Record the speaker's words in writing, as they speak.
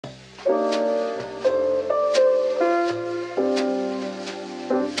Hey,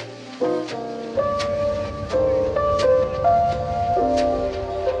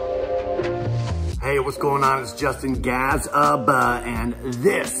 what's going on? It's Justin Gazaba, and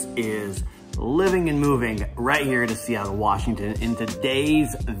this is Living and Moving right here to Seattle, Washington. In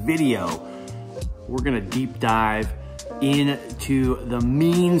today's video, we're gonna deep dive into the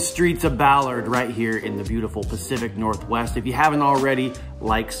mean streets of Ballard right here in the beautiful Pacific Northwest. If you haven't already,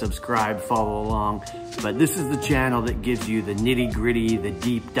 like, subscribe, follow along. But this is the channel that gives you the nitty gritty, the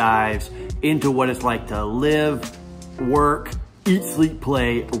deep dives into what it's like to live, work, eat, sleep,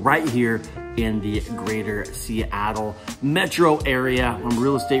 play right here in the greater Seattle metro area. I'm a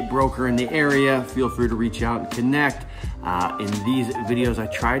real estate broker in the area. Feel free to reach out and connect. In these videos, I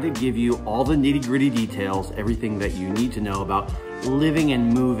try to give you all the nitty gritty details, everything that you need to know about living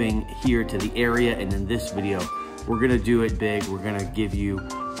and moving here to the area. And in this video, we're gonna do it big. We're gonna give you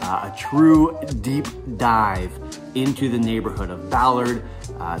a true deep dive into the neighborhood of Ballard.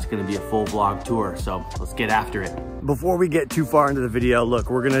 It's gonna be a full vlog tour, so let's get after it. Before we get too far into the video, look,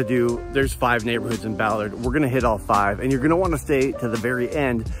 there's 5 neighborhoods in Ballard. We're gonna hit all 5, and you're gonna wanna stay to the very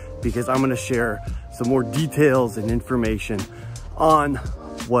end because I'm gonna share some more details and information on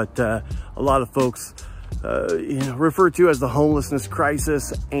what a lot of folks refer to as the homelessness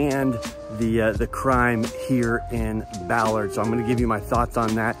crisis and the crime here in Ballard. So I'm gonna give you my thoughts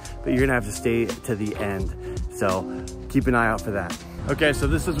on that, but you're gonna have to stay to the end. So keep an eye out for that. Okay, so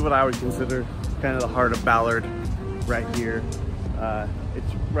this is what I would consider kind of the heart of Ballard right here.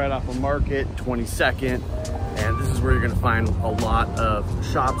 It's right off of Market, 22nd, and this is where you're gonna find a lot of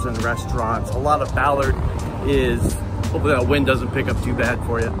shops and restaurants. A lot of Ballard is, hopefully that wind doesn't pick up too bad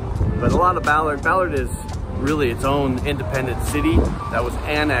for you, but a lot of Ballard is really its own independent city that was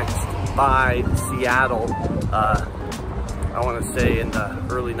annexed by Seattle, I wanna say in the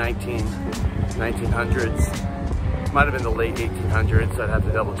early 1900s. Might have been the late 1800s, I'd have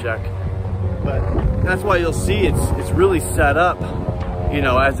to double check. But that's why you'll see it's really set up,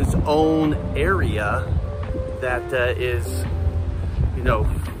 as its own area that is,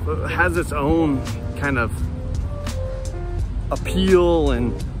 has its own kind of appeal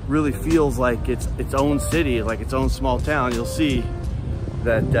and really feels like its own city, like its own small town. You'll see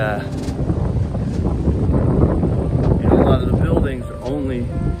that a lot of the buildings are only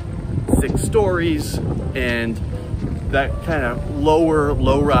 6 stories, and that kind of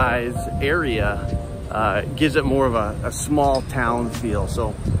low-rise area gives it more of a small town feel.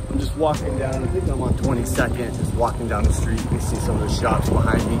 So I'm just walking down, I think I'm on 22nd, just walking down the street. You can see some of the shops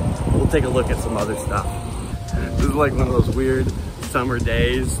behind me. We'll take a look at some other stuff. This is like one of those weird summer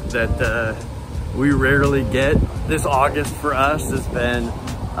days that we rarely get. This August for us has been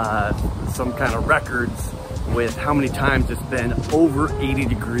some kind of records with how many times it's been over 80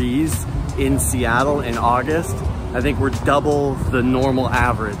 degrees in Seattle in August. I think we're double the normal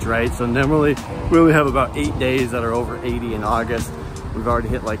average, right? So normally we only have about 8 days that are over 80 in August. We've already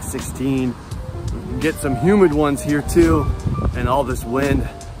hit like 16. We get some humid ones here too, and all this wind.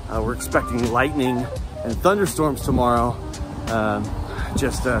 We're expecting lightning and thunderstorms tomorrow.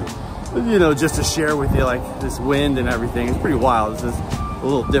 Just to share with you, like, this wind and everything. It's pretty wild. This is a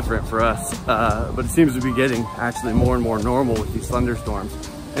little different for us, but it seems to be getting actually more and more normal with these thunderstorms.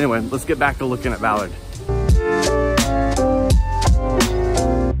 Anyway, let's get back to looking at Ballard.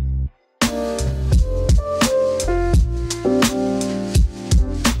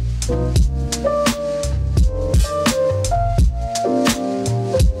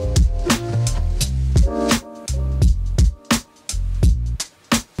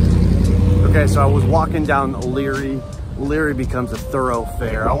 Okay, so I was walking down Leary. Leary becomes a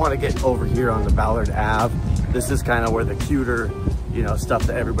thoroughfare. I want to get over here on the Ballard Ave. This is kind of where the cuter, stuff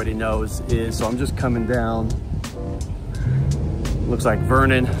that everybody knows is. So I'm just coming down. Looks like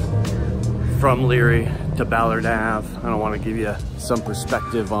Vernon from Leary to Ballard Ave. I don't want to give you some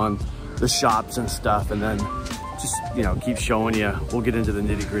perspective on the shops and stuff, and then just, keep showing you. We'll get into the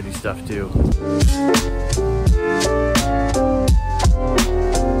nitty gritty stuff too.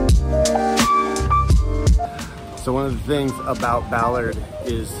 So one of the things about Ballard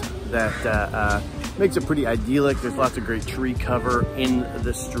is that makes it pretty idyllic. There's lots of great tree cover in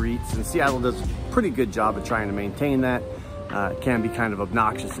the streets, and Seattle does a pretty good job of trying to maintain that. It can be kind of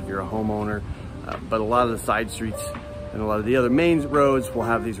obnoxious if you're a homeowner, but a lot of the side streets and a lot of the other main roads will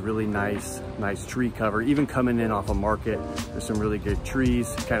have these really nice tree cover. Even coming in off a Market, there's some really good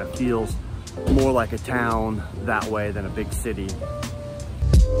trees. It kind of feels more like a town that way than a big city.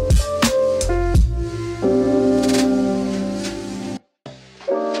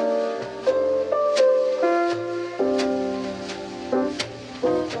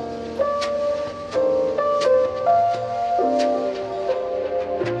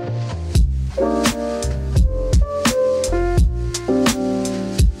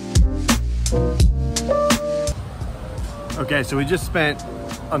 Okay, so we just spent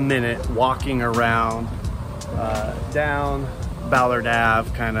a minute walking around down Ballard Ave,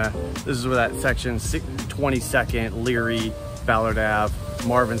 kind of. This is where that section, 22nd, Leary, Ballard Ave,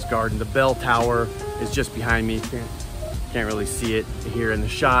 Marvin's Garden. The bell tower is just behind me. Can't really see it here in the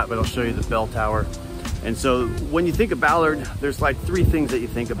shot, but I'll show you the bell tower. And so when you think of Ballard, there's like three things that you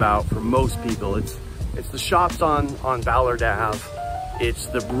think about for most people. It's the shops on Ballard Ave. It's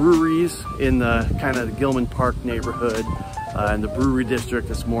the breweries in the kind of the Gilman Park neighborhood and the brewery district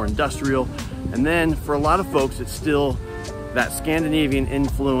that's more industrial. And then for a lot of folks, it's still that Scandinavian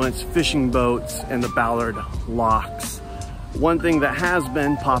influence, fishing boats and the Ballard locks. One thing that has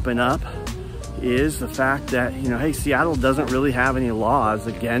been popping up is the fact that, you know, hey, Seattle doesn't really have any laws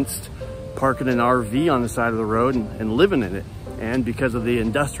against parking an RV on the side of the road and living in it. And because of the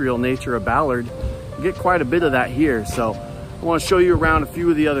industrial nature of Ballard, you get quite a bit of that here. So I want to show you around a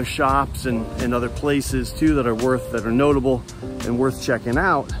few of the other shops and other places too that are notable and worth checking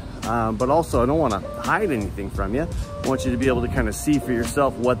out. But also I don't want to hide anything from you. I want you to be able to kind of see for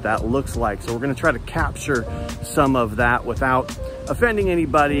yourself what that looks like. So we're going to try to capture some of that without offending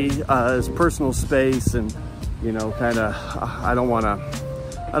anybody's personal space, and you know, kind of I don't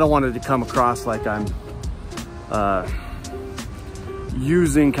want it to come across like I'm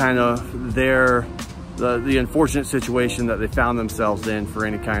using kind of the unfortunate situation that they found themselves in for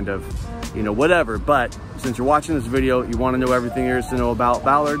any kind of, you know, whatever. But since you're watching this video, you want to know everything there is to know about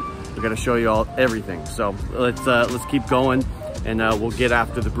Ballard. We're going to show you everything. So let's keep going, and we'll get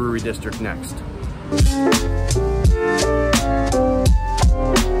after the brewery district next.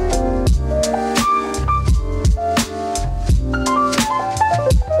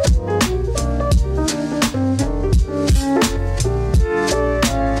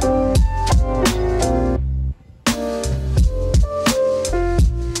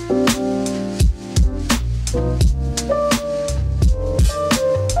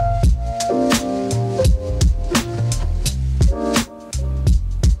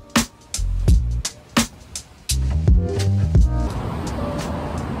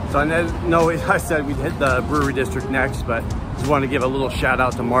 So I know I said we'd hit the brewery district next, but just want to give a little shout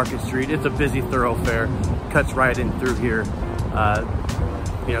out to Market Street. It's a busy thoroughfare, cuts right in through here. You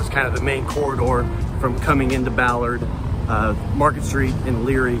know, it's kind of the main corridor from coming into Ballard. Market Street and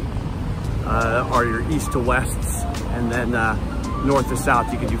Leary are your east to wests, and then north to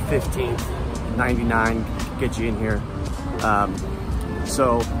south you can do 15th, 99, get you in here.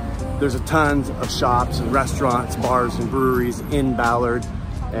 So there's a ton of shops and restaurants, bars and breweries in Ballard.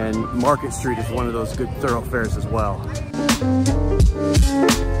 And Market Street is one of those good thoroughfares as well.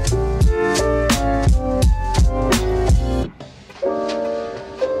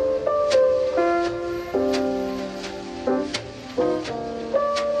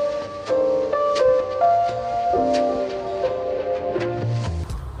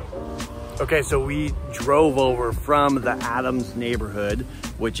 Okay, so we drove over from the Adams neighborhood,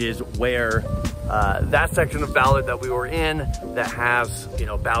 which is where that section of Ballard that we were in that has, you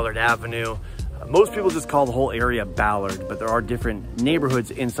know, Ballard Avenue. Most people just call the whole area Ballard, but there are different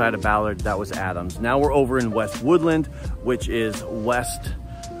neighborhoods inside of Ballard. That was Adams. Now we're over in West Woodland, which is west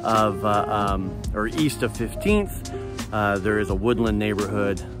of, or east of 15th. There is a Woodland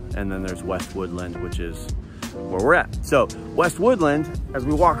neighborhood, and then there's West Woodland, which is where we're at. So West Woodland, as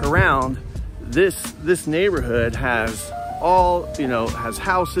we walk around, this neighborhood has all, you know, has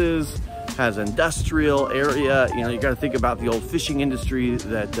houses, has industrial area. You know, you got to think about the old fishing industry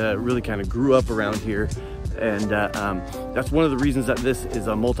that really kind of grew up around here, and that's one of the reasons that this is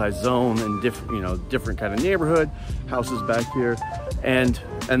a multi-zone and different kind of neighborhood. Houses back here, and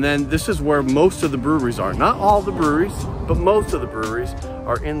then this is where most of the breweries are. Not all the breweries, but most of the breweries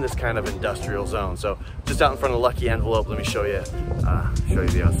are in this kind of industrial zone. So just out in front of Lucky Envelope, let me show you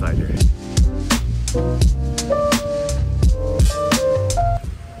the outside here.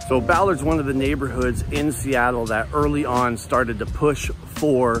 So Ballard's one of the neighborhoods in Seattle that early on started to push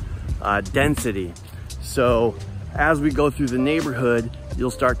for density. So as we go through the neighborhood,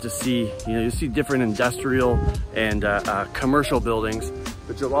 you'll start to see, you'll see different industrial and commercial buildings,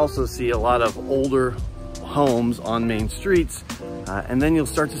 but you'll also see a lot of older homes on main streets. And then you'll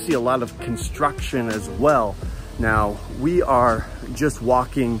start to see a lot of construction as well. Now, we are just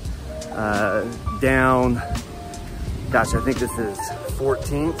walking down, gosh, I think this is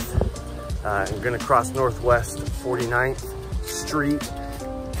 14th. I'm gonna cross Northwest 49th Street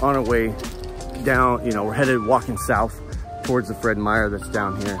on our way down. We're headed walking south towards the Fred Meyer that's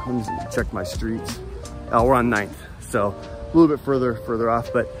down here. Let me check my streets. Oh, we're on 9th, so a little bit further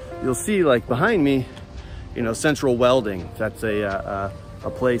off, but you'll see like behind me, Central Welding. That's a a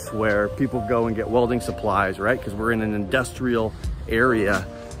place where people go and get welding supplies, right? Because we're in an industrial area.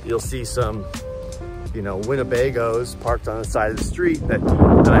 You'll see some, you know, Winnebagos parked on the side of the street that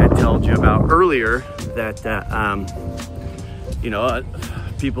I had told you about earlier, that, you know,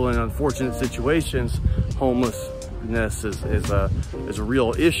 people in unfortunate situations, homelessness is a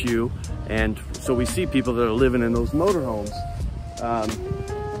real issue. And so we see people that are living in those motorhomes.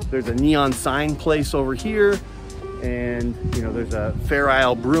 There's a neon sign place over here, and you know, there's a Fair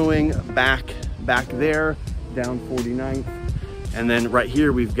Isle Brewing back there down 49th. And then right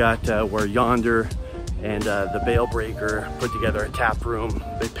here we've got where Yonder and the Bale Breaker put together a tap room.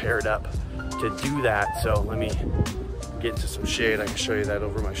 They paired up to do that. So let me get into some shade. I can show you that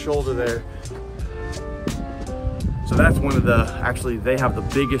over my shoulder there. So that's one of the, actually they have the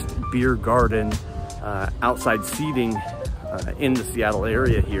biggest beer garden outside seating in the Seattle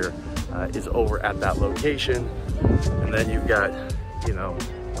area here is over at that location. And then you've got, you know,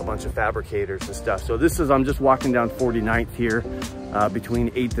 a bunch of fabricators and stuff. So this is, I'm just walking down 49th here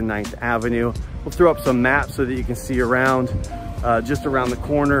between 8th and 9th Avenue. We'll throw up some maps so that you can see around. Just around the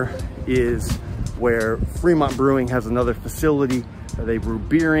corner is where Fremont Brewing has another facility. They brew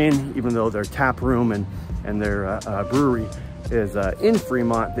beer in, even though their tap room and their brewery is in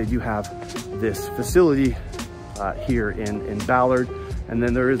Fremont. They do have this facility here in Ballard. And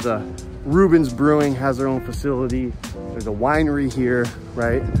then there is a Rubens Brewing has their own facility. There's a winery here,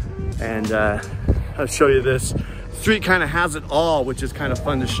 right? And I'll show you this. Street kind of has it all, which is kind of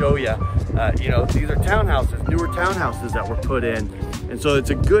fun to show you. You know, these are townhouses, newer townhouses that were put in. And so it's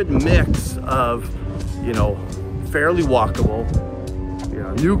a good mix of, you know, fairly walkable, you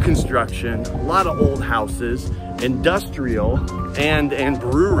know, new construction, a lot of old houses, industrial, and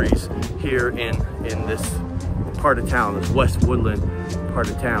breweries here in this part of town, this West Woodland part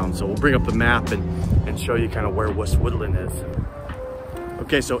of town. So we'll bring up the map and show you kind of where West Woodland is.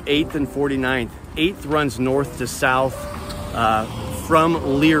 Okay, so 8th and 49th. 8th runs north to south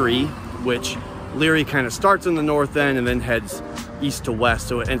from Leary, which Leary kind of starts in the north end and then heads east to west,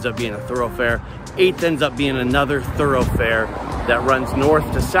 so it ends up being a thoroughfare. 8th ends up being another thoroughfare that runs north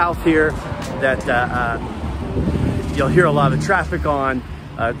to south here that you'll hear a lot of traffic on.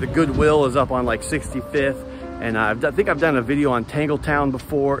 The Goodwill is up on like 65th. And I think I've done a video on Tangletown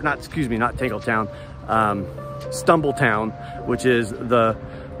before, not Tangletown, Stumbletown, which is the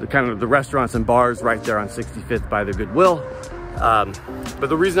kind of the restaurants and bars right there on 65th by the Goodwill. But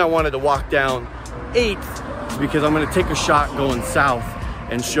the reason I wanted to walk down 8th is because I'm gonna take a shot going south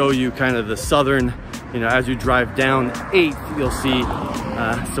and show you kind of the southern, you know, as you drive down 8th, you'll see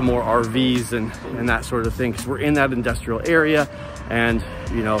some more RVs and that sort of thing, because we're in that industrial area. And,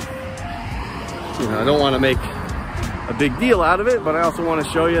 you know, I don't want to make a big deal out of it, but I also want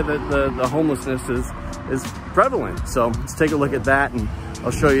to show you that the homelessness is prevalent. So let's take a look at that, and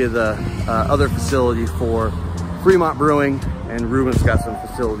I'll show you the other facility for Fremont Brewing, and Ruben's got some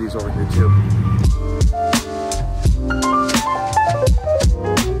facilities over here too.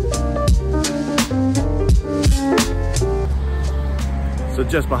 So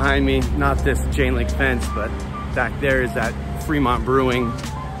just behind me, not this chain link fence, but back there is that Fremont Brewing.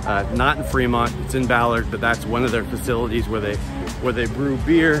 Not in Fremont, it's in Ballard, but that's one of their facilities where they brew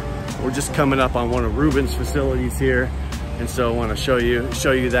beer. We're just coming up on one of Ruben's facilities here, and so I want to show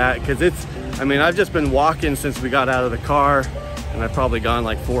you that, because it's, I mean, I've just been walking since we got out of the car, and I've probably gone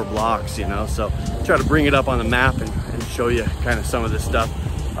like 4 blocks, you know, so try to bring it up on the map and show you kind of some of this stuff.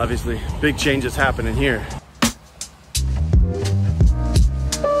 Obviously, big changes happening here.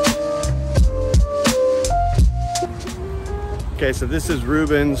 Okay, so this is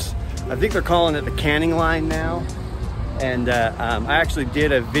Ruben's. I think they're calling it the canning line now. And I actually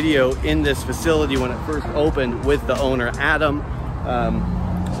did a video in this facility when it first opened with the owner, Adam,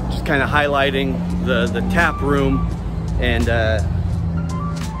 just kind of highlighting the tap room. And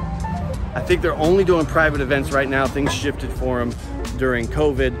I think they're only doing private events right now. Things shifted for them during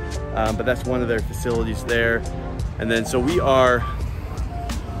COVID, but that's one of their facilities there. And then, so we are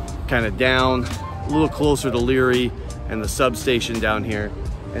kind of down a little closer to Leary and the substation down here.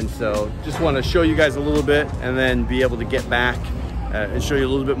 And so just want to show you guys a little bit and then be able to get back and show you a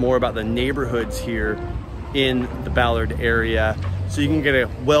little bit more about the neighborhoods here in the Ballard area, so you can get a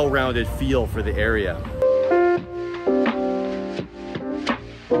well-rounded feel for the area.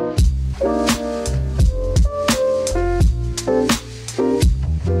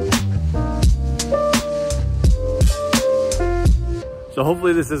 So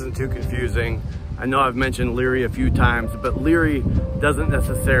hopefully this isn't too confusing. I know I've mentioned Leary a few times, but Leary doesn't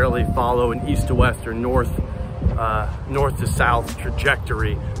necessarily follow an east to west or north to south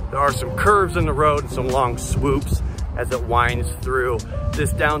trajectory. There are some curves in the road and some long swoops, as it winds through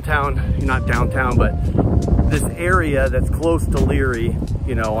this downtown, not downtown, but this area that's close to Leary.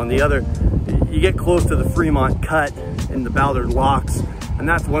 You know, on the other, you get close to the Fremont Cut and the Ballard Locks, and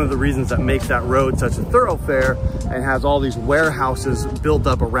that's one of the reasons that makes that road such a thoroughfare and has all these warehouses built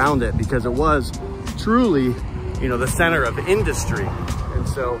up around it, because it was truly, you know, the center of industry. And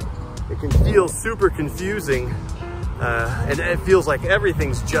so it can feel super confusing, and it feels like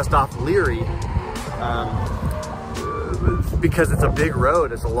everything's just off Leary, because it's a big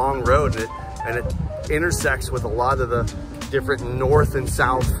road, it's a long road, and it intersects with a lot of the different north and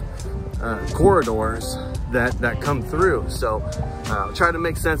south corridors that come through. So try to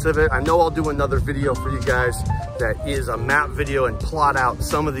make sense of it. I know I'll do another video for you guys that is a map video and plot out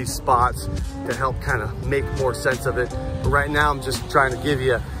some of these spots to help kind of make more sense of it. But right now I'm just trying to give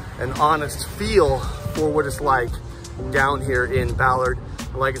you an honest feel for what it's like down here in Ballard.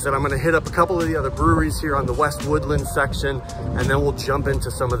 Like I said, I'm gonna hit up a couple of the other breweries here on the West Woodland section, and then we'll jump into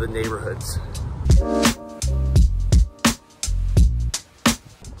some of the neighborhoods.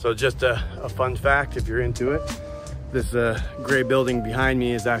 So just a fun fact, if you're into it, this gray building behind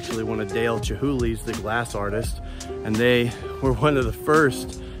me is actually one of Dale Chihuly's, the glass artist, and they were one of the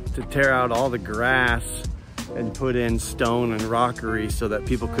first to tear out all the grass and put in stone and rockery so that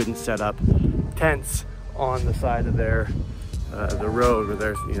people couldn't set up tents on the side of their the road, where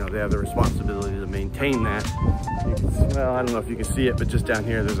there's, you know, they have the responsibility to maintain that. You can, well, I don't know if you can see it, but just down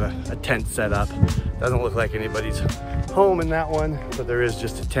here there's a tent set up. Doesn't look like anybody's home in that one, but there is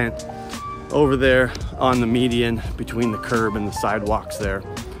just a tent over there on the median between the curb and the sidewalks there.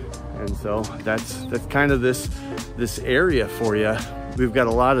 And so that's kind of this area for you. We've got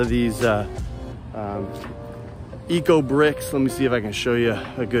a lot of these eco bricks. Let me see if I can show you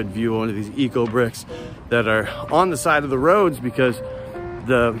a good view of one of these eco bricks that are on the side of the roads, because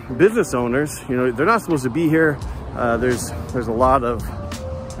the business owners, you know, they're not supposed to be here. There's a lot of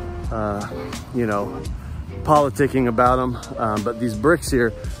you know, politicking about them, but these bricks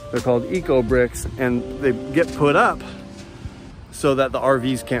here, they're called eco bricks, and they get put up so that the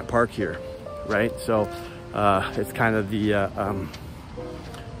RVs can't park here, right? So it's kind of the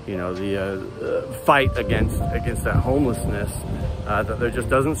you know, the fight against that homelessness that there just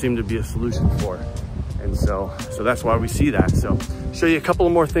doesn't seem to be a solution for. And so that's why we see that. So show you a couple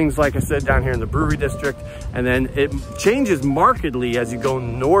of more things, like I said, down here in the brewery district, and then it changes markedly as you go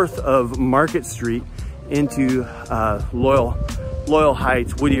north of Market Street into Loyal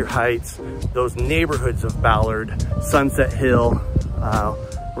Heights, Whittier Heights, those neighborhoods of Ballard, Sunset Hill.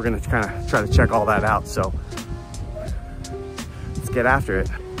 We're gonna kind of try to check all that out. So let's get after it.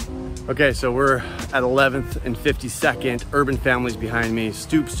 Okay, so we're at 11th and 52nd. Urban Family's behind me.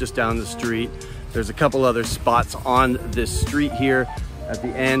 Stoops just down the street. There's a couple other spots on this street here. At the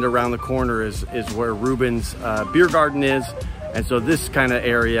end, around the corner, is where Ruben's beer garden is. And so this kind of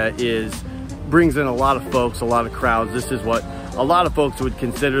area brings in a lot of folks, a lot of crowds. This is what a lot of folks would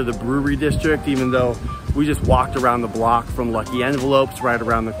consider the brewery district, even though we just walked around the block from Lucky Envelopes, right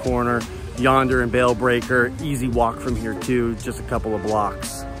around the corner. Yonder and Bale Breaker, easy walk from here too, just a couple of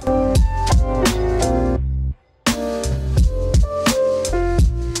blocks.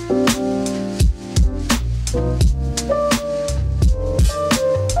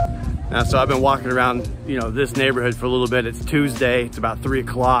 Now, so I've been walking around, you know, this neighborhood for a little bit. It's Tuesday, it's about 3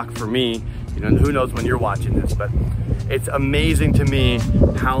 o'clock for me. You know, who knows when you're watching this, but it's amazing to me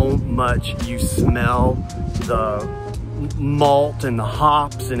how much you smell the malt and the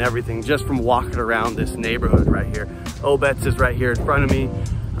hops and everything just from walking around this neighborhood right here. Obet's is right here in front of me.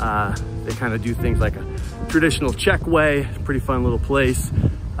 They kind of do things like a traditional Czech way. Pretty fun little place,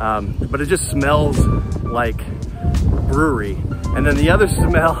 but it just smells like brewery. And then the other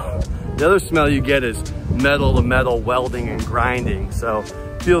smell you get is metal to metal welding and grinding. So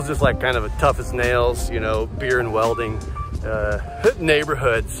it feels just like kind of a tough as nails, you know, beer and welding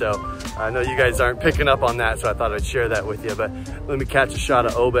neighborhood. So I know you guys aren't picking up on that, so I thought I'd share that with you. But let me catch a shot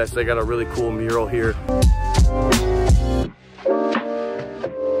of Obet's. They got a really cool mural here.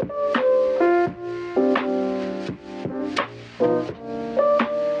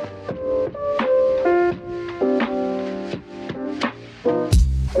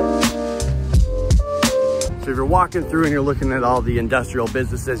 So if you're walking through and you're looking at all the industrial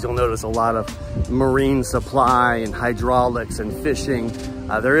businesses, you'll notice a lot of marine supply and hydraulics and fishing.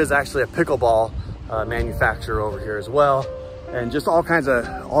 There is actually a pickleball manufacturer over here as well, and just all kinds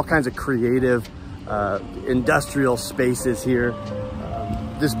of creative industrial spaces here.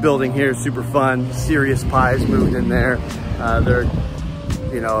 This building here is super fun. Serious Pies moved in there. They're,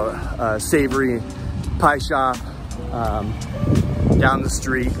 you know, savory pie shop. Down the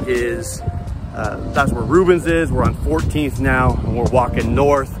street is That's where Ruben's is. We're on 14th now, and we're walking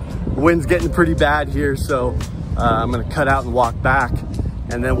north. The wind's getting pretty bad here, so I'm gonna cut out and walk back,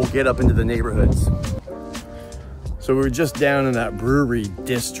 and then we'll get up into the neighborhoods. So we were just down in that brewery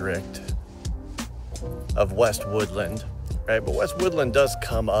district of West Woodland, right? But West Woodland does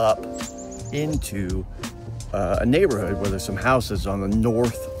come up into a neighborhood where there's some houses on the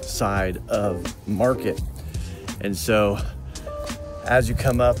north side of Market. And so as you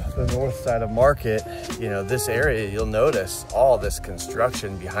come up the north side of Market, you know, this area, you'll notice all this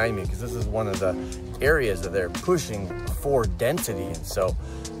construction behind me, because this is one of the areas that they're pushing for density. And so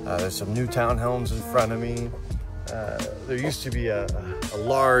there's some new townhomes in front of me. There used to be a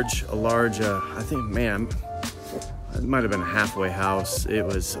large, I think, man, it might have been a halfway house. It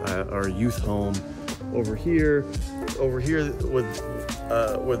was our youth home over here with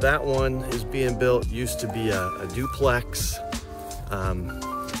where that one is being built used to be a duplex.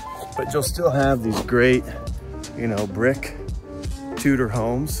 But you'll still have these great, you know, brick Tudor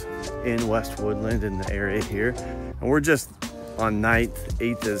homes in West Woodland in the area here. And we're just on 9th,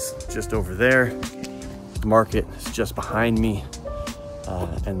 8th is just over there. Market is just behind me.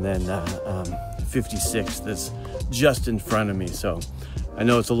 And then 56th is just in front of me. So I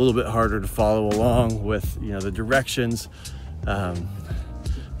know it's a little bit harder to follow along with, you know, the directions.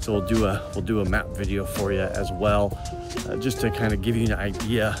 So we'll do a map video for you as well, just to kind of give you an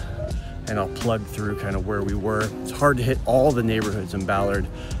idea, and I'll plug through kind of where we were. It's hard to hit all the neighborhoods in Ballard,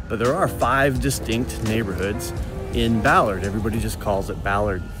 but there are 5 distinct neighborhoods in Ballard. Everybody just calls it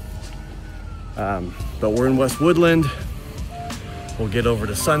Ballard. But we're in West Woodland. We'll get over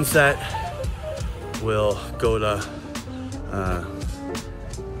to Sunset. We'll go to,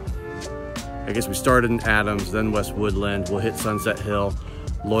 I guess we started in Adams, then West Woodland. We'll hit Sunset Hill,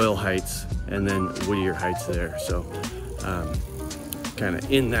 Loyal Heights, and then Whittier Heights there. So kind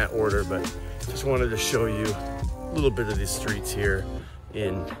of in that order, but just wanted to show you a little bit of these streets here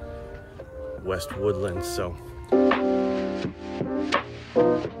in West Woodland. So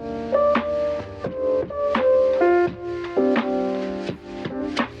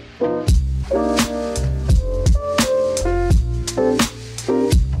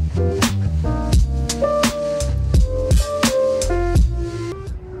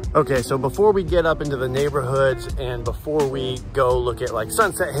okay, so before we get up into the neighborhoods and before we go look at like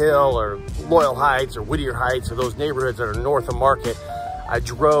Sunset Hill or Loyal Heights or Whittier Heights or those neighborhoods that are north of Market, I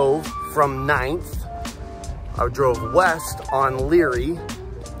drove from 9th. I drove west on Leary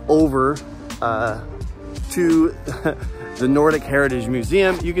over to the Nordic Heritage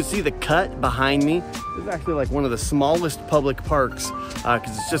Museum. You can see the cut behind me. It's actually like one of the smallest public parks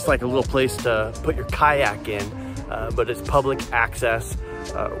because it's just like a little place to put your kayak in, but it's public access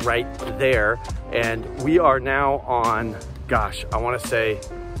right there. And we are now on, gosh, I want to say,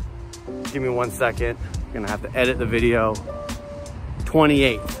 give me 1 second. I'm gonna have to edit the video.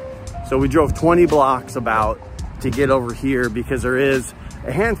 28th. So we drove 20 blocks about to get over here because there is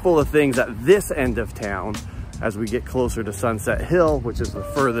a handful of things at this end of town as we get closer to Sunset Hill, which is the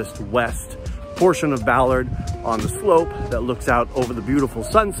furthest west portion of Ballard on the slope that looks out over the beautiful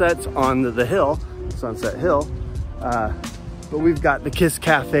sunsets on the hill, Sunset Hill. But we've got the Kiss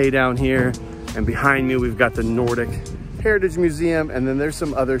Cafe down here, and behind me we've got the Nordic Heritage Museum, and then there's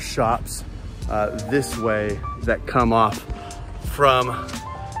some other shops this way that come off from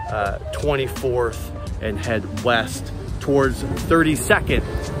 24th and head west towards 32nd.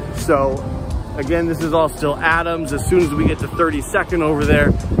 So again, this is all still Adams. As soon as we get to 32nd over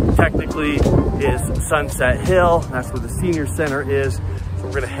there, technically is Sunset Hill. That's where the senior center is. So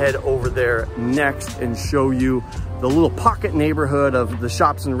we're gonna head over there next and show you the little pocket neighborhood of the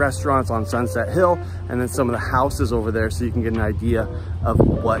shops and restaurants on Sunset Hill, and then some of the houses over there so you can get an idea of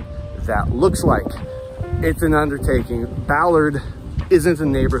what that looks like. It's an undertaking. Ballard isn't a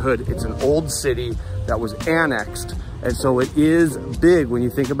neighborhood, it's an old city that was annexed. And so it is big. When you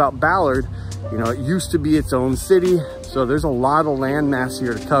think about Ballard, you know, it used to be its own city. So there's a lot of land mass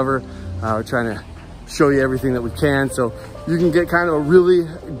here to cover. We're trying to show you everything that we can so you can get kind of a really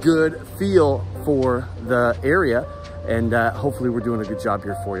good feel for the area. And hopefully we're doing a good job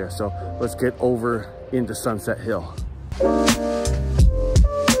here for you. So let's get over into Sunset Hill.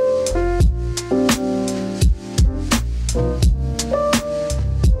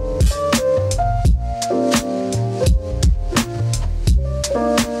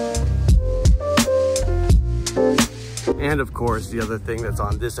 And of course, the other thing that's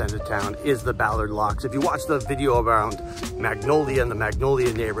on this end of town is the Ballard Locks. If you watch the video around Magnolia and the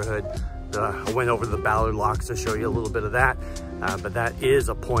Magnolia neighborhood, I went over the Ballard Locks to show you a little bit of that. But that is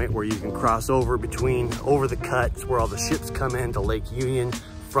a point where you can cross over the cuts where all the ships come into Lake Union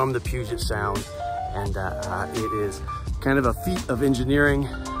from the Puget Sound. And it is kind of a feat of engineering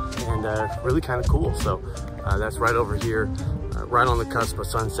and really kind of cool. So that's right over here, right on the cusp of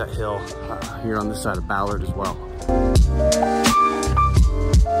Sunset Hill, here on this side of Ballard as well.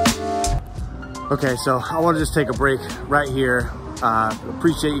 Okay, so I want to just take a break right here.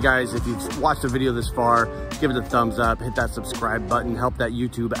 Appreciate you guys. If you've watched the video this far, give it a thumbs up, hit that subscribe button, help that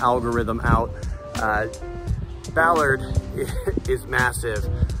YouTube algorithm out. Ballard is massive.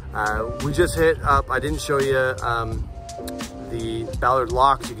 We just hit up, I didn't show you the Ballard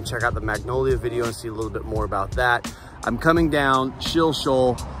locks. You can check out the Magnolia video and see a little bit more about that. I'm coming down Shill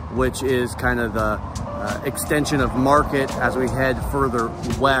Shoal, which is kind of the extension of Market as we head further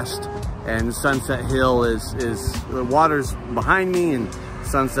west. And Sunset Hill is the water's behind me and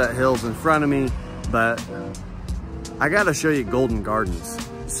Sunset Hill's in front of me, but I gotta show you Golden Gardens.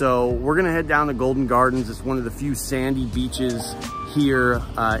 So we're gonna head down to Golden Gardens. It's one of the few sandy beaches here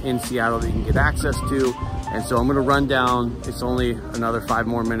in Seattle that you can get access to. And so I'm gonna run down. It's only another 5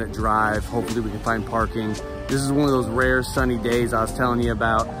 more minute drive. Hopefully we can find parking. This is one of those rare sunny days I was telling you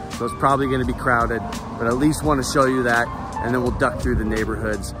about. So it's probably gonna be crowded, but at least wanna show you that. And then we'll duck through the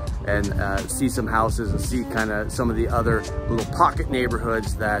neighborhoods and see some houses and see kind of some of the other little pocket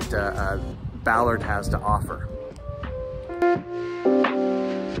neighborhoods that Ballard has to offer.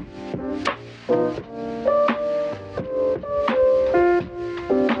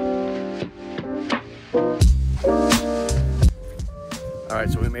 All right,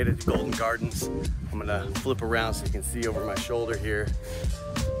 so we made it to Golden Gardens. I'm gonna flip around so you can see over my shoulder here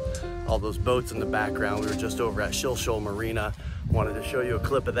all those boats in the background. We were just over at Shill Shoal Marina. Wanted to show you a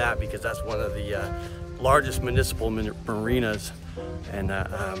clip of that because that's one of the largest municipal marinas, and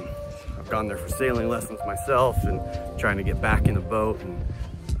I've gone there for sailing lessons myself and trying to get back in a boat and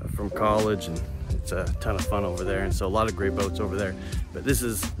from college, and it's a ton of fun over there. And so a lot of great boats over there. But this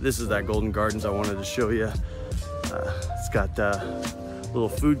is that Golden Gardens I wanted to show you. It's got little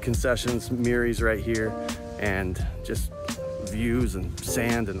food concessions, Miri's right here, and just views and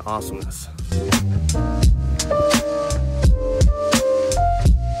sand and awesomeness.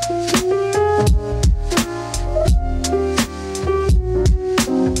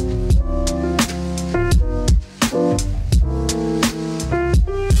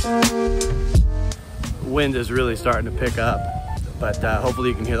 Wind is really starting to pick up, but hopefully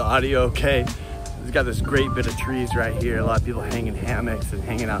you can hear the audio okay. It's got this great bit of trees right here. A lot of people hanging hammocks and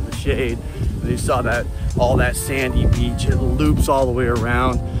hanging out in the shade. And you saw that, all that sandy beach. It loops all the way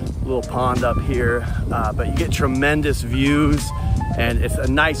around. A little pond up here, but you get tremendous views, and it's a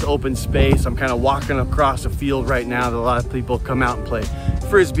nice open space. I'm kind of walking across a field right now that a lot of people come out and play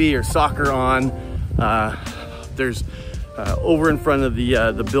frisbee or soccer on. There's over in front of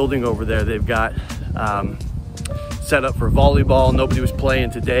the building over there, they've got set up for volleyball. Nobody was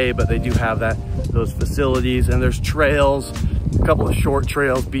playing today, but they do have those facilities, and there's trails, a couple of short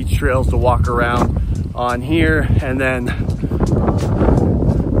trails, beach trails to walk around on here. And then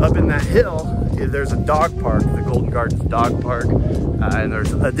up in that hill, there's a dog park, the Golden Gardens Dog Park, and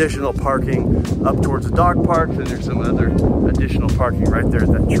there's additional parking up towards the dog park. Then there's some other additional parking right there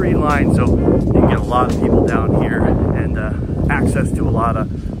at that tree line, so you can get a lot of people down here and access to a lot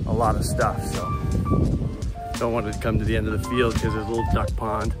of stuff. So don't want to come to the end of the field because there's a little duck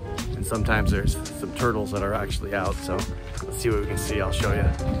pond, and sometimes there's some turtles that are actually out. So let's see what we can see. I'll show you.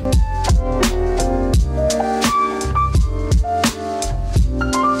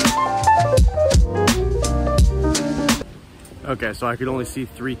 Okay, so I could only see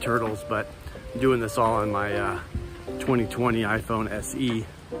 3 turtles, but I'm doing this all on my 2020 iPhone SE.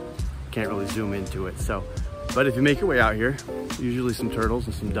 Can't really zoom into it. So, but if you make your way out here, usually some turtles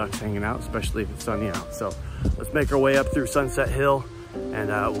and some ducks hanging out, especially if it's sunny out. So let's make our way up through Sunset Hill, and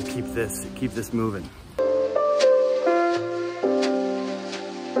we'll keep this moving.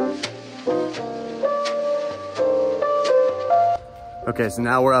 Okay, so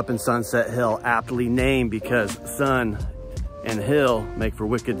now we're up in Sunset Hill, aptly named because sun and hill make for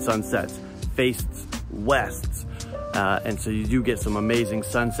wicked sunsets, faced west. And so you do get some amazing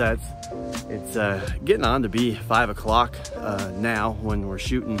sunsets. It's getting on to be 5 o'clock now when we're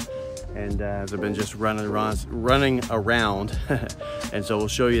shooting, and they've been just running around. And so we'll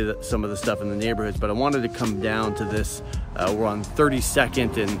show you some of the stuff in the neighborhoods, but I wanted to come down to this. We're on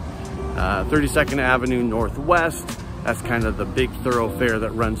 32nd and 32nd Avenue Northwest. That's kind of the big thoroughfare that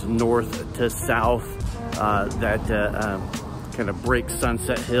runs north to south, that kind of breaks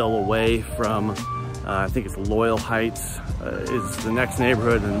Sunset Hill away from, I think it's Loyal Heights is the next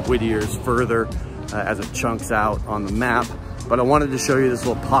neighborhood, and Whittier's further as it chunks out on the map. But I wanted to show you this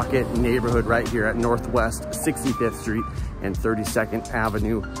little pocket neighborhood right here at Northwest 65th Street and 32nd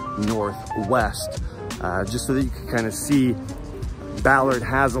Avenue Northwest. Just so that you can kind of see, Ballard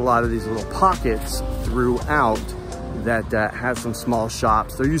has a lot of these little pockets throughout that has some small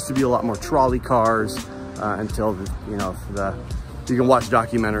shops. There used to be a lot more trolley cars until, you can watch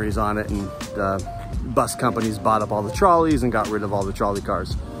documentaries on it, and the bus companies bought up all the trolleys and got rid of all the trolley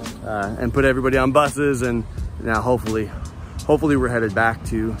cars and put everybody on buses, and now hopefully we're headed back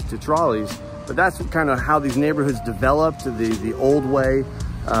to trolleys. But that's kind of how these neighborhoods developed, the old way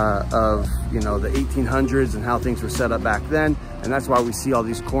of the 1800s and how things were set up back then. And that's why we see all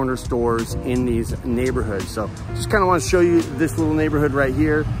these corner stores in these neighborhoods. So just kind of want to show you this little neighborhood right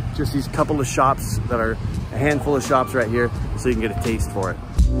here, just these couple of shops that are a handful of shops right here, so you can get a taste for it.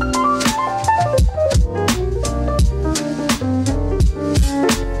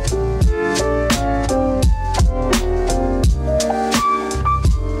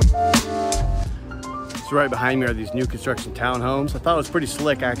 So right behind me are these new construction townhomes. I thought it was pretty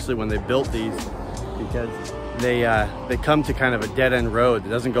slick actually when they built these, because they come to kind of a dead-end road that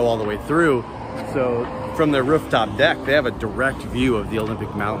doesn't go all the way through. So from their rooftop deck, they have a direct view of the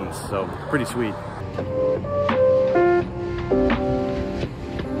Olympic Mountains. So pretty sweet.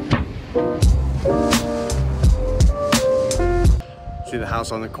 See the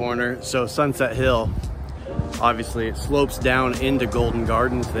house on the corner? So Sunset Hill, obviously it slopes down into Golden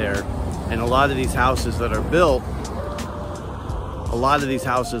Gardens there. And a lot of these houses that are built,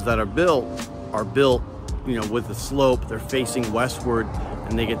 are built, with the slope. They're facing westward,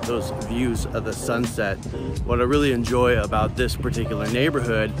 and they get those views of the sunset. What I really enjoy about this particular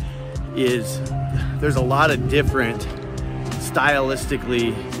neighborhood is there's a lot of different,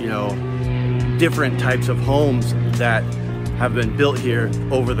 stylistically, different types of homes that have been built here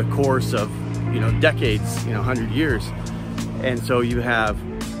over the course of, decades, 100 years. And so you have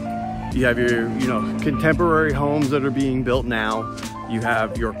your, contemporary homes that are being built now. You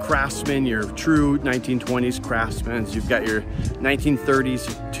have your craftsmen, your true 1920s craftsmen. You've got your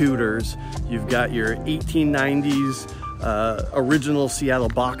 1930s Tudors. You've got your 1890s original Seattle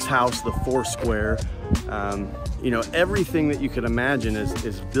box house, the Four Square. Everything that you could imagine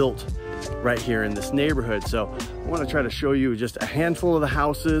is built right here in this neighborhood. So I want to try to show you just a handful of the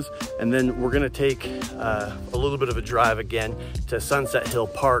houses, and then we're going to take a little bit of a drive again to Sunset Hill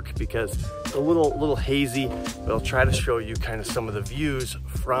Park, because it's a little hazy, but I'll try to show you kind of some of the views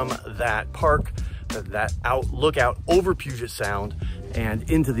from that park, that lookout over Puget Sound and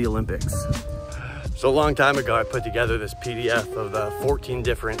into the Olympics. So a long time ago, I put together this PDF of the 14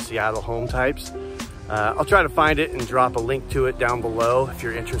 different Seattle home types. I'll try to find it and drop a link to it down below if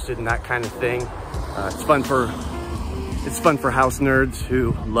you're interested in that kind of thing. It's fun for house nerds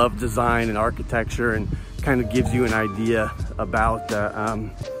who love design and architecture, and kind of gives you an idea about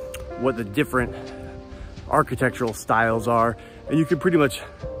what the different architectural styles are. And you can pretty much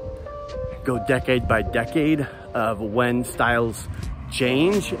go decade by decade of when styles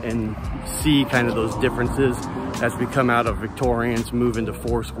change and see kind of those differences as we come out of Victorians, move into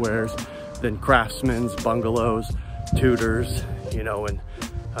Four Squares, then Craftsman's, bungalows, Tudors, and on.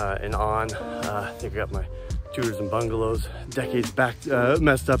 I think I got my Tudors and bungalows decades back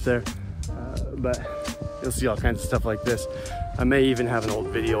messed up there, but you'll see all kinds of stuff like this. I may even have an old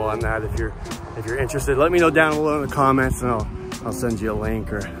video on that if you're interested. Let me know down below in the comments, and I'll send you a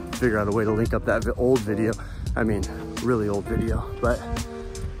link or figure out a way to link up that old video. I mean, really old video. But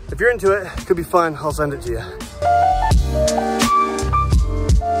if you're into it, it could be fun. I'll send it to you.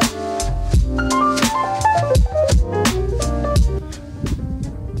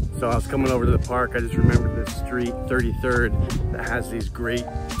 So I was coming over to the park. I just remembered this street, 33rd, that has these great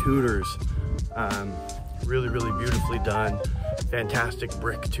Tudors. Really, really beautifully done. Fantastic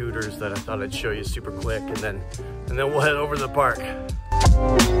brick Tudors that I thought I'd show you super quick, and then we'll head over to the park.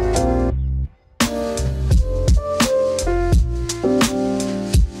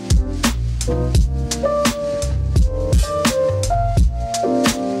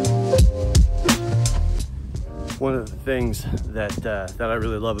 One of the things that I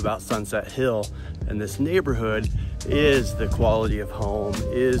really love about Sunset Hill and this neighborhood is the quality of home,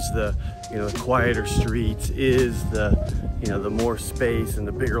 is the the quieter streets, is the more space and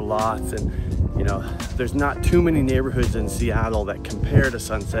the bigger lots. And there's not too many neighborhoods in Seattle that compare to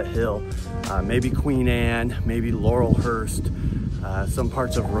Sunset Hill. Maybe Queen Anne, maybe Laurelhurst, some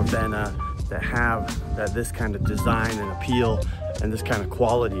parts of Ravenna that have this kind of design and appeal and this kind of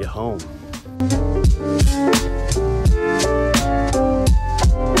quality of home.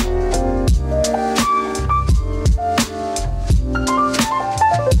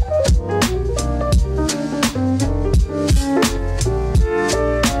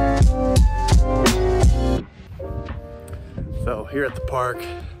 here at the park,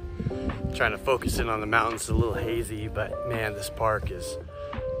 trying to focus in on the mountains. It's a little hazy, but man, this park is,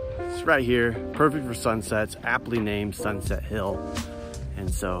 it's right here, perfect for sunsets, aptly named Sunset Hill.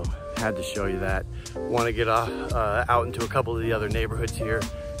 And so had to show you that. Want to get out into a couple of the other neighborhoods here,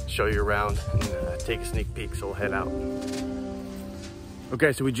 show you around, and take a sneak peek, so we'll head out.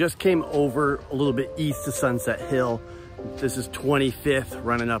 Okay, so we just came over a little bit east of Sunset Hill. This is 25th,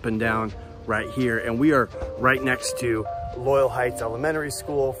 running up and down right here, and we are right next to Loyal Heights Elementary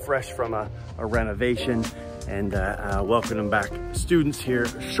School, fresh from a renovation, and welcoming back students here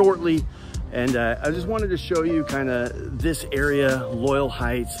shortly. And I just wanted to show you kind of this area, Loyal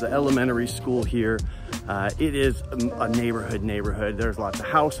Heights, the elementary school here. It is a neighborhood. There's lots of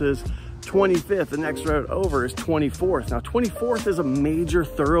houses. 25th, the next road over, is 24th. Now 24th is a major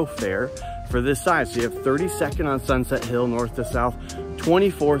thoroughfare for this side. So you have 32nd on Sunset Hill, north to south,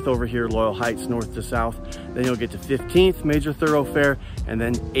 24th over here, Loyal Heights, north to south. Then you'll get to 15th, major thoroughfare, and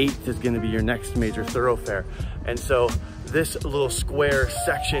then 8th is gonna be your next major thoroughfare. And so this little square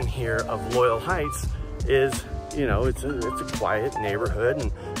section here of Loyal Heights is, you know, it's a quiet neighborhood,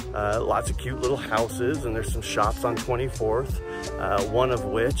 and lots of cute little houses, and there's some shops on 24th, one of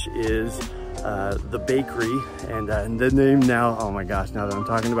which is the bakery, and the name now, oh my gosh, now that I'm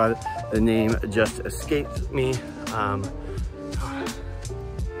talking about it, the name just escaped me. Gonna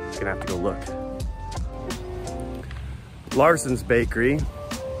have to go look. Larson's Bakery.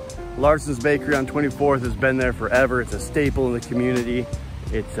 Larson's Bakery on 24th has been there forever. It's a staple in the community.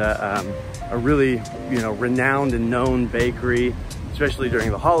 It's a really, you know, renowned and known bakery, especially during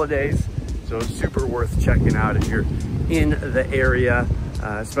the holidays. So it's super worth checking out if you're in the area,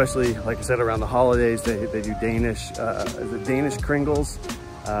 especially, like I said, around the holidays. They do Danish, is it Danish Kringles,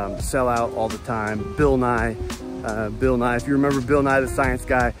 sell out all the time. Bill Nye, if you remember Bill Nye, the science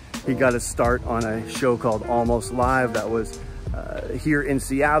guy, he got his start on a show called Almost Live that was here in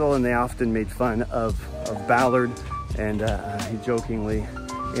Seattle, and they often made fun of Ballard. And he jokingly,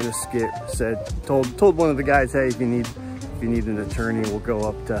 in a skit, told one of the guys, hey, if you need an attorney, we'll go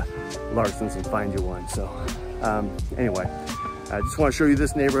up to Larson's and find you one. So anyway, I just want to show you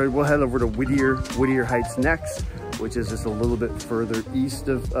this neighborhood. We'll head over to Whittier Heights next, which is just a little bit further east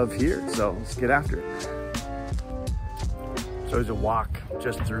of here. So let's get after it. So there's a walk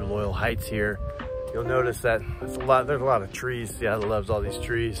just through Loyal Heights here. You'll notice that there's a lot of trees. Seattle loves all these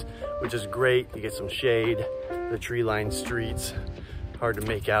trees, which is great. You get some shade, the tree-lined streets. Hard to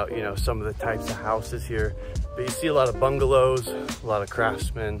make out, you know, some of the types of houses here, but you see a lot of bungalows, a lot of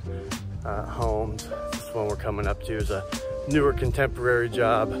craftsman homes. This one we're coming up to is a newer contemporary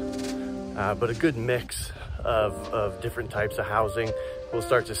job, but a good mix of different types of housing. We'll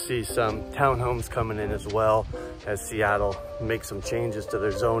start to see some townhomes coming in as well, as Seattle makes some changes to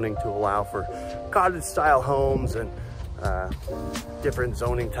their zoning to allow for cottage style homes and different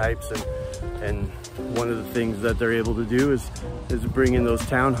zoning types. And one of the things that they're able to do is bring in those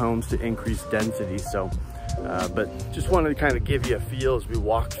townhomes to increase density. So, but just wanted to kind of give you a feel as we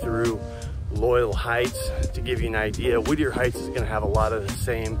walk through Loyal Heights to give you an idea. Whittier Heights is gonna have a lot of the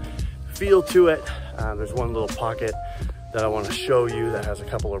same feel to it. There's one little pocket that I want to show you that has a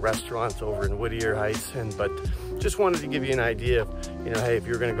couple of restaurants over in Whittier Heights, but just wanted to give you an idea of, you know, hey, if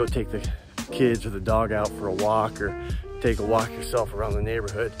you're gonna go take the kids or the dog out for a walk, or take a walk yourself around the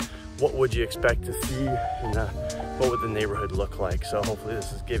neighborhood, what would you expect to see, and what would the neighborhood look like? So hopefully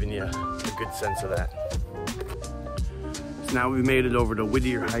this is giving you a good sense of that. So now we've made it over to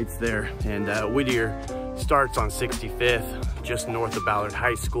Whittier Heights there, and Whittier starts on 65th, just north of Ballard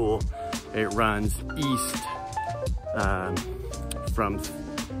High School. It runs east from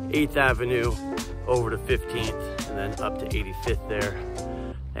 8th Avenue over to 15th, and then up to 85th there.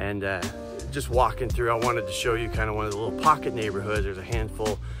 And just walking through, I wanted to show you kind of one of the little pocket neighborhoods. There's a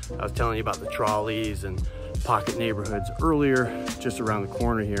handful. I was telling you about the trolleys and pocket neighborhoods earlier, just around the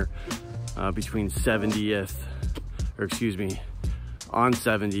corner here, between 70th, or excuse me, on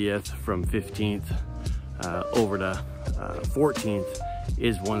 70th from 15th over to 14th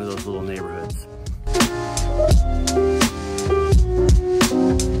is one of those little neighborhoods.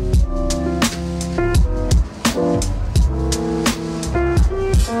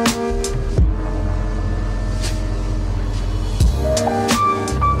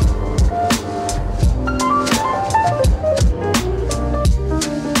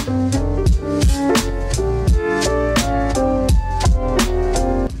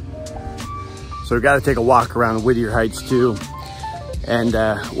 So we've got to take a walk around Whittier Heights too. And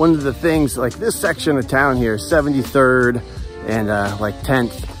one of the things, like this section of town here, 73rd and like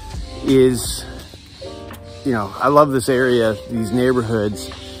 10th, is, you know, I love this area, these neighborhoods,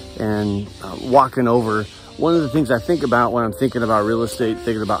 and walking over one of the things I think about when I'm thinking about real estate,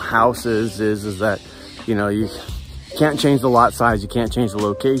 thinking about houses is that, you know, you can't change the lot size, you can't change the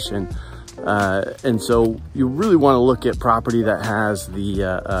location. And so you really want to look at property that has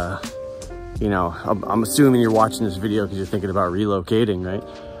the, you know, I'm assuming you're watching this video because you're thinking about relocating, right?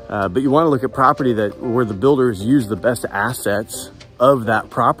 But you want to look at property where the builders use the best assets of that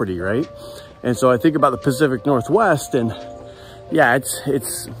property, right? And so I think about the Pacific Northwest, and yeah,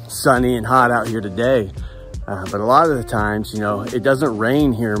 it's sunny and hot out here today. But a lot of the times, you know, it doesn't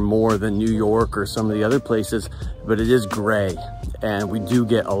rain here more than New York or some of the other places, but it is gray. And we do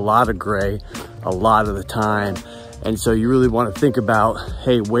get a lot of gray a lot of the time. And so you really want to think about,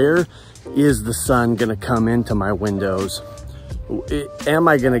 hey, where is the sun going to come into my windows? Am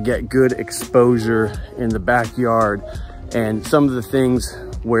I going to get good exposure in the backyard? And some of the things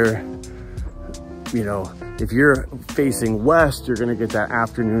where, you know, if you're facing west, you're gonna get that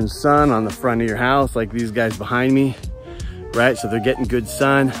afternoon sun on the front of your house, like these guys behind me, right? So they're getting good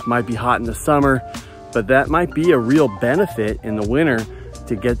sun. Might be hot in the summer, but that might be a real benefit in the winter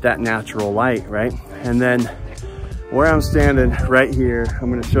to get that natural light, right? And then where I'm standing right here,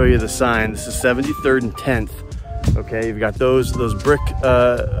 I'm gonna show you the sign. This is 73rd and 10th. Okay, you've got those brick,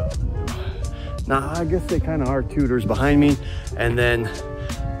 now I guess they kind of are tutors behind me. And then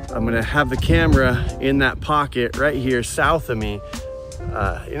I'm gonna have the camera in that pocket right here south of me.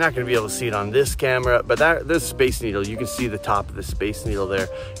 You're not gonna be able to see it on this camera, but this Space Needle, you can see the top of the Space Needle there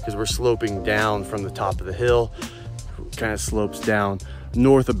because we're sloping down from the top of the hill. Kind of slopes down.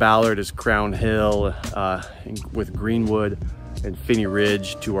 North of Ballard is Crown Hill with Greenwood and Finney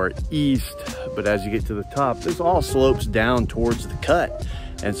Ridge to our east. But as you get to the top, this all slopes down towards the cut.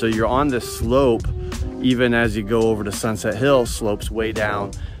 And so you're on this slope, even as you go over to Sunset Hill, slopes way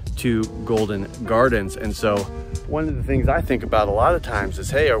down to Golden Gardens. And so one of the things I think about a lot of times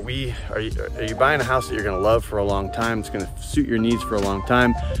is, hey, are you buying a house that you're going to love for a long time? It's going to suit your needs for a long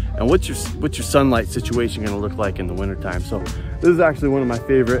time. And what's your sunlight situation going to look like in the wintertime? So this is actually one of my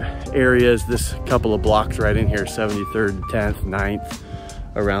favorite areas. This couple of blocks right in here, 73rd, 10th, 9th,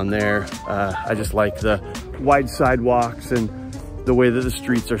 around there. I just like the wide sidewalks and the way that the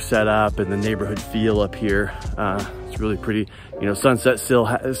streets are set up and the neighborhood feel up here. It's really pretty. You know, Sunset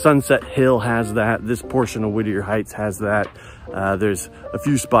Hill has that. This portion of Whittier Heights has that. There's a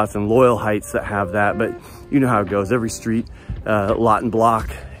few spots in Loyal Heights that have that, but you know how it goes. Every street, lot and block,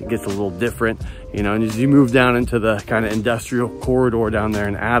 it gets a little different, you know, and as you move down into the kind of industrial corridor down there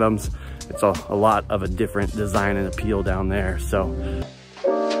in Adams, it's a lot of a different design and appeal down there. So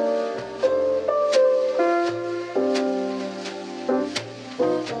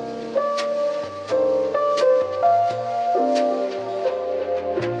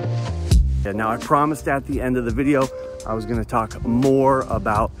now, I promised at the end of the video, I was gonna talk more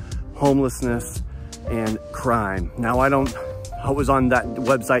about homelessness and crime. Now, I was on that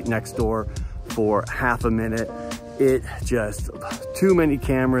website Nextdoor for half a minute. It just, too many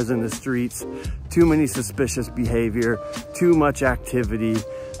cameras in the streets, too many suspicious behavior, too much activity.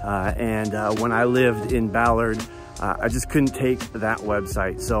 And when I lived in Ballard, I just couldn't take that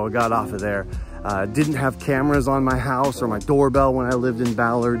website. So I got off of there. Didn't have cameras on my house or my doorbell when I lived in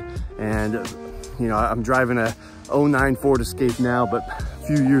Ballard. And, you know, I'm driving a 09 Ford Escape now, but a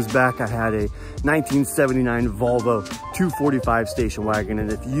few years back I had a 1979 Volvo 245 station wagon.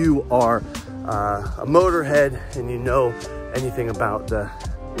 And if you are a motorhead and you know anything about the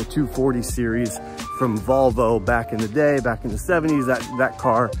 240 series from Volvo back in the day, back in the 70s, that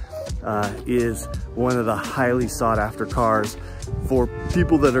car is one of the highly sought after cars for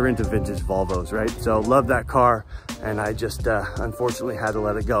people that are into vintage Volvos, right? So love that car, and I just unfortunately had to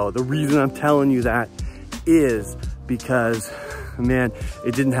let it go. The reason I'm telling you that is because, man,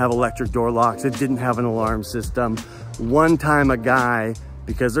 it didn't have electric door locks. It didn't have an alarm system. One time a guy,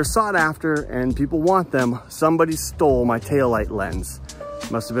 because they're sought after and people want them, somebody stole my taillight lens.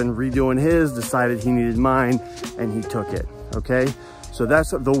 Must have been redoing his, decided he needed mine, and he took it, okay? So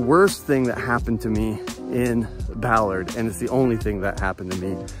that's the worst thing that happened to me in Ballard, and it's the only thing that happened to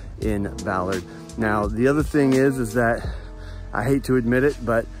me in Ballard. Now, the other thing is that I hate to admit it,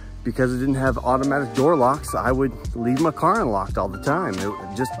 but because it didn't have automatic door locks, I would leave my car unlocked all the time.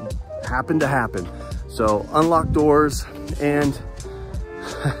 It just happened to happen. So unlocked doors, and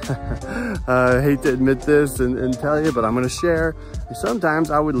I hate to admit this and tell you, but I'm gonna share.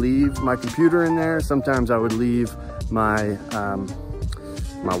 Sometimes I would leave my computer in there. Sometimes I would leave my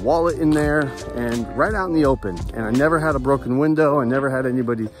my wallet in there and right out in the open. And I never had a broken window. I never had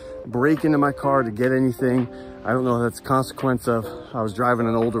anybody break into my car to get anything. I don't know if that's a consequence of I was driving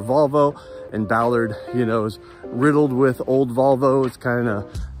an older Volvo, and Ballard, you know, is riddled with old Volvo. It's kind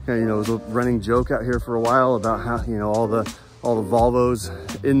of you know, it was a running joke out here for a while about how, you know, all the Volvos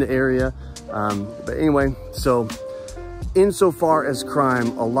in the area. But anyway, so insofar as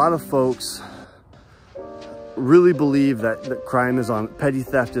crime, a lot of folks really believe that crime is on, petty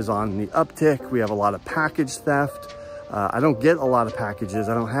theft is on the uptick. We have a lot of package theft. I don't get a lot of packages.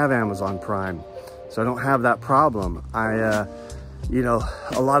 I don't have Amazon Prime, so I don't have that problem. You know,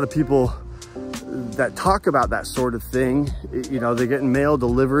 a lot of people that talk about that sort of thing, you know, they're getting mail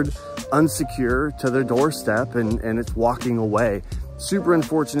delivered unsecure to their doorstep and it's walking away. Super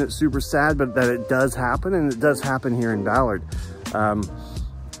unfortunate, super sad, but that it does happen, and it does happen here in Ballard.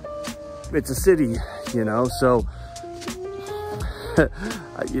 It's a city, you know, so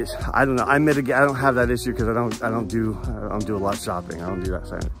I don't know. I don't have that issue because I don't do a lot of shopping. I don't do that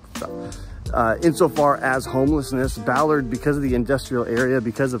kind of stuff. Insofar as homelessness, Ballard, because of the industrial area,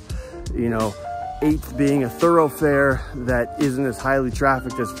 because of, you know, 8th being a thoroughfare that isn't as highly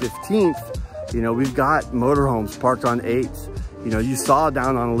trafficked as 15th, you know, we've got motorhomes parked on 8th. You know, you saw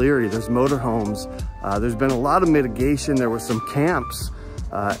down on Leary, there's motorhomes. There's been a lot of mitigation. There were some camps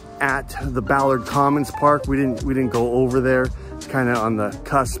at the Ballard Commons Park. We didn't go over there. It's kind of on the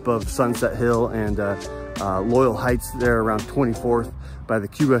cusp of Sunset Hill and Loyal Heights there around 24th by the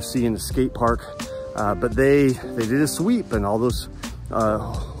QFC and the skate park. But they did a sweep, and all those,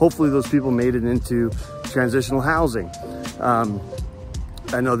 hopefully those people made it into transitional housing.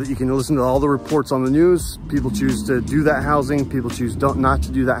 I know that you can listen to all the reports on the news. People choose to do that housing. People choose not to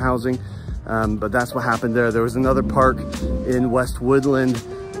do that housing. But that's what happened there. There was another park in West Woodland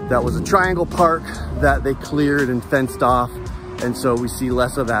that was a triangle park that they cleared and fenced off. And so we see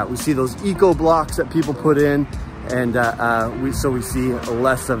less of that. We see those eco blocks that people put in, and we see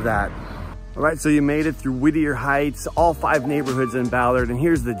less of that. All right, so you made it through Whittier Heights, all 5 neighborhoods in Ballard, and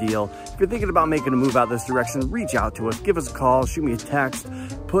here's the deal. If you're thinking about making a move out this direction, reach out to us, give us a call, shoot me a text,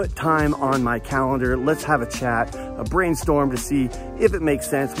 put time on my calendar, let's have a chat, a brainstorm to see if it makes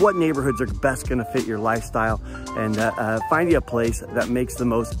sense, what neighborhoods are best gonna fit your lifestyle, and find you a place that makes the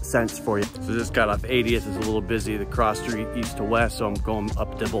most sense for you. So just got off 80th, it's a little busy, the cross street east to west, so I'm going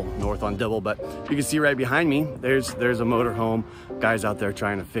up Dibble, north on Dibble, but you can see right behind me, there's a motorhome, guys out there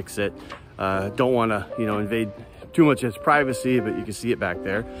trying to fix it. Don't want to, you know, invade too much of his privacy, but you can see it back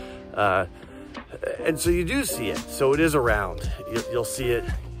there. And so you do see it. So it is around. You'll see it,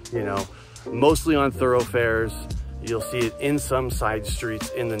 you know, mostly on thoroughfares. You'll see it in some side streets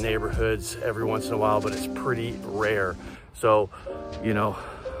in the neighborhoods every once in a while, but it's pretty rare. So, you know,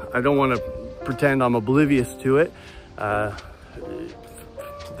 I don't want to pretend I'm oblivious to it.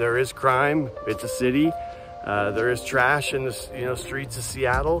 There is crime. It's a city. There is trash in the, you know, streets of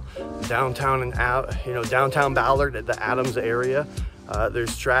Seattle, downtown and out, you know, downtown Ballard at the Adams area.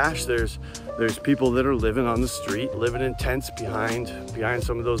 There's trash. There's people that are living on the street, living in tents behind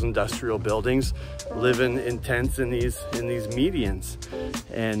some of those industrial buildings, living in tents in these medians,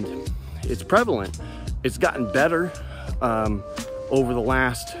 and it's prevalent. It's gotten better over the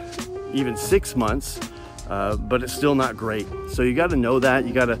last even 6 months. But it's still not great. So you got to know that.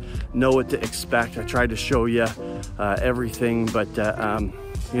 You got to know what to expect. I tried to show you everything, but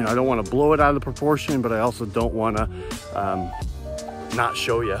you know, I don't want to blow it out of proportion, but I also don't want to not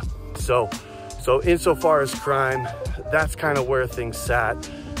show you. So insofar as crime, that's kind of where things sat.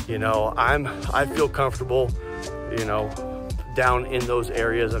 You know, I feel comfortable, you know, down in those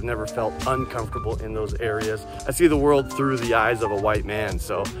areas. I've never felt uncomfortable in those areas. I see the world through the eyes of a white man.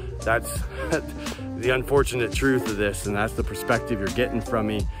 So that's the unfortunate truth of this, and that's the perspective you're getting from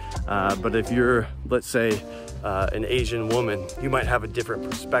me. But if you're, let's say, an Asian woman, you might have a different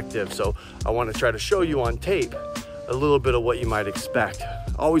perspective. So I want to try to show you on tape a little bit of what you might expect.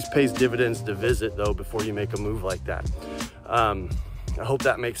 Always pays dividends to visit, though, before you make a move like that. I hope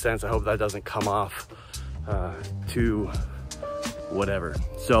that makes sense. I hope that doesn't come off too whatever.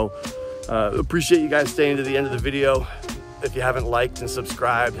 So appreciate you guys staying to the end of the video. If you haven't liked and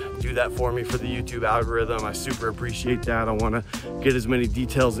subscribed, do that for me for the YouTube algorithm. I super appreciate that. I want to get as many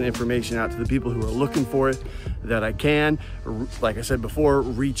details and information out to the people who are looking for it that I can. Like I said before,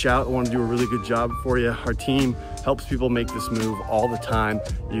 reach out. I want to do a really good job for you. Our team helps people make this move all the time.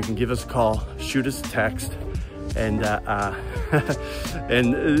 You can give us a call, shoot us a text, and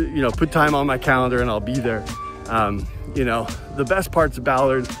you know, put time on my calendar and I'll be there. You know, the best parts of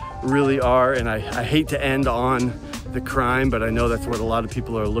Ballard really are, and I hate to end on the crime, but I know that's what a lot of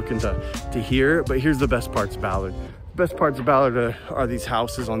people are looking to hear. But here's the best parts of Ballard. The best parts of Ballard are these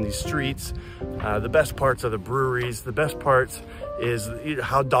houses on these streets. The best parts are the breweries. The best parts is, you know,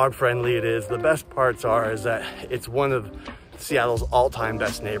 how dog friendly it is. The best parts is that it's one of Seattle's all-time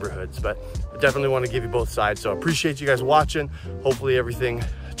best neighborhoods. But I definitely want to give you both sides. So I appreciate you guys watching. Hopefully everything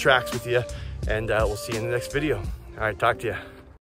tracks with you, and we'll see you in the next video. All right, talk to you.